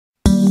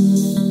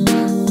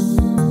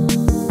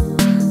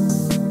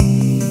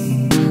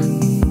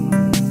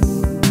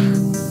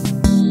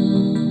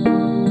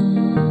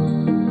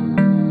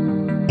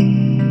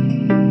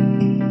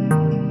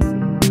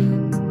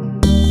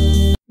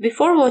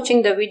Before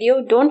watching the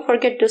video, don't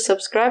forget to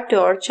subscribe to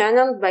our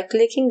channel by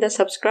clicking the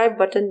subscribe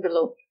button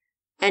below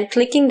and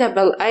clicking the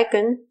bell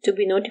icon to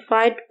be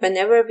notified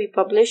whenever we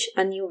publish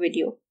a new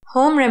video.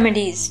 Home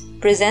Remedies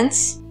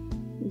presents.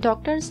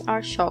 Doctors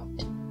are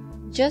shocked.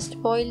 Just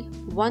boil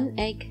 1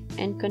 egg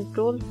and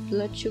control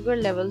blood sugar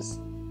levels.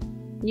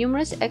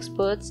 Numerous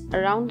experts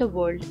around the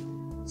world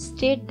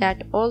state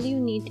that all you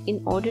need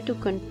in order to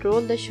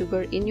control the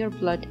sugar in your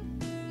blood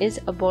is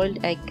a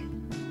boiled egg.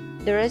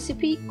 The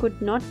recipe could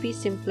not be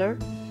simpler,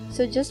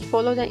 so just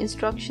follow the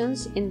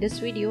instructions in this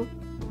video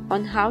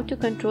on how to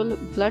control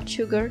blood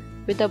sugar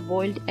with a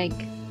boiled egg.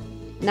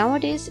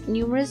 Nowadays,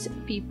 numerous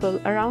people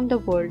around the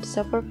world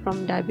suffer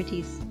from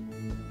diabetes.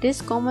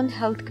 This common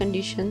health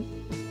condition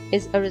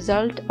is a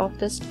result of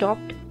the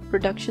stopped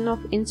production of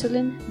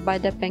insulin by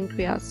the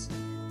pancreas,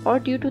 or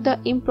due to the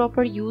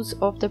improper use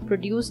of the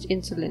produced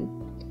insulin,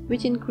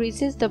 which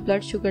increases the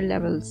blood sugar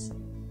levels.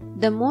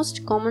 The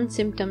most common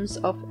symptoms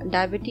of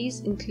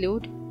diabetes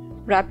include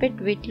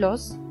rapid weight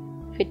loss,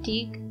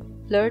 fatigue,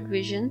 blurred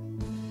vision,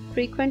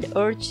 frequent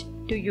urge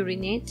to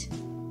urinate,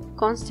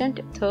 constant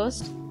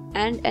thirst,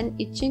 and an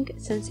itching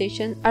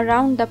sensation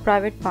around the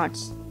private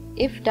parts.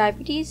 If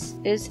diabetes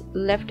is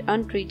left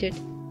untreated,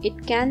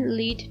 it can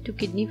lead to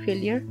kidney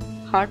failure,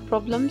 heart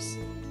problems,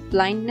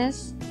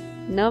 blindness,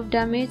 nerve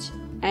damage,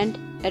 and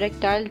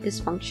erectile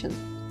dysfunction.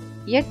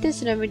 Yet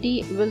this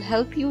remedy will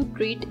help you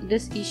treat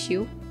this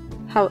issue.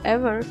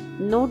 However,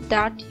 note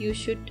that you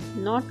should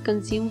not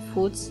consume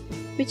foods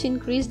which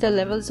increase the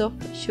levels of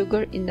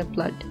sugar in the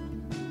blood.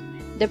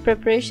 The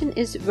preparation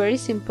is very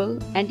simple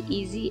and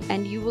easy,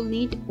 and you will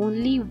need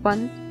only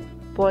 1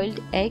 boiled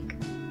egg.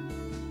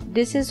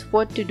 This is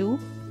what to do.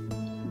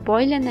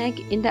 Boil an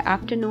egg in the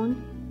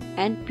afternoon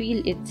and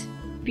peel it.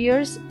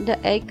 Pierce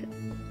the egg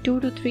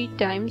 2 to 3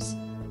 times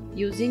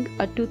using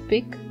a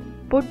toothpick.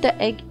 Put the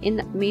egg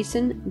in a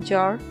mason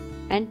jar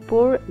and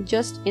pour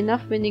just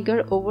enough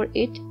vinegar over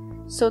it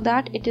so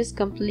that it is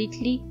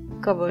completely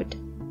covered.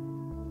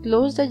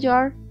 Close the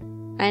jar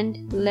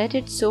and let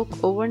it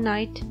soak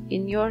overnight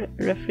in your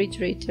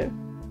refrigerator.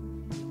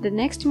 The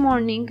next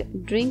morning,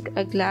 drink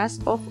a glass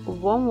of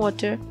warm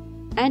water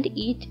and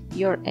eat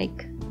your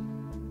egg.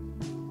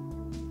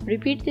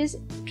 Repeat this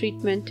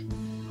treatment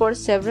for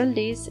several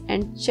days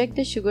and check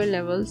the sugar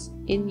levels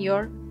in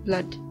your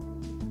blood.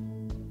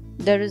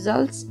 The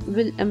results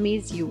will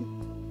amaze you.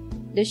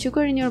 The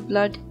sugar in your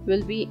blood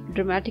will be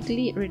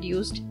dramatically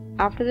reduced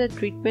after the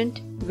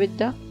treatment with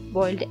the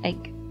boiled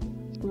egg.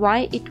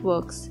 Why it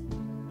works?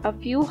 A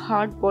few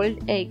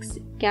hard-boiled eggs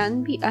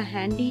can be a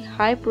handy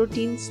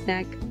high-protein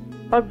snack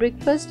or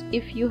breakfast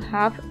if you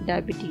have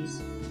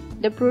diabetes.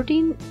 The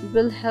protein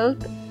will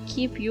help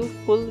keep you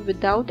full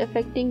without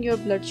affecting your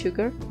blood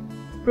sugar.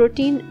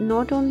 Protein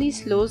not only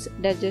slows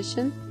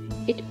digestion,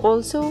 it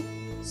also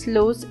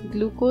slows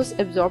glucose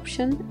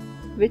absorption,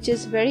 which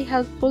is very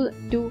helpful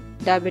to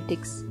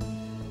diabetics.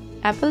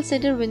 Apple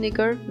cider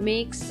vinegar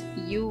makes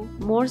you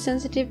more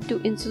sensitive to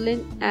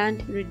insulin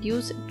and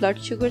reduce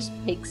blood sugar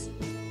spikes,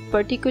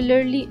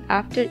 particularly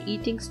after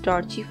eating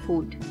starchy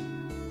food.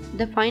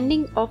 The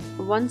finding of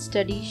one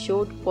study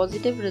showed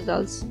positive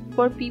results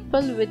for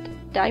people with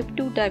type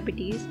 2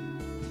 diabetes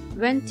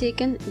when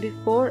taken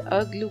before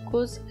a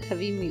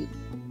glucose-heavy meal.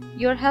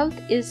 Your health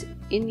is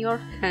in your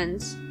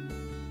hands.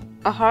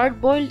 A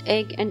hard-boiled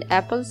egg and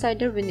apple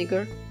cider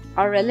vinegar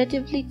are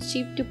relatively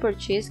cheap to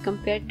purchase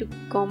compared to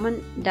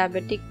common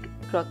diabetic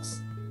drugs.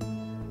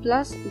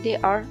 Plus, they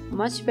are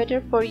much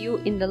better for you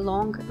in the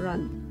long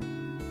run.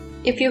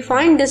 If you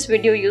find this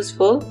video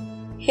useful,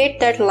 hit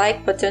that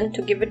like button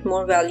to give it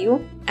more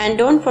value, and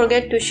don't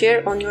forget to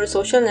share on your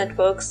social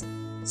networks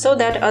so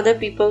that other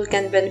people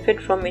can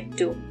benefit from it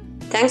too.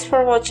 Thanks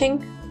for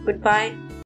watching. Goodbye.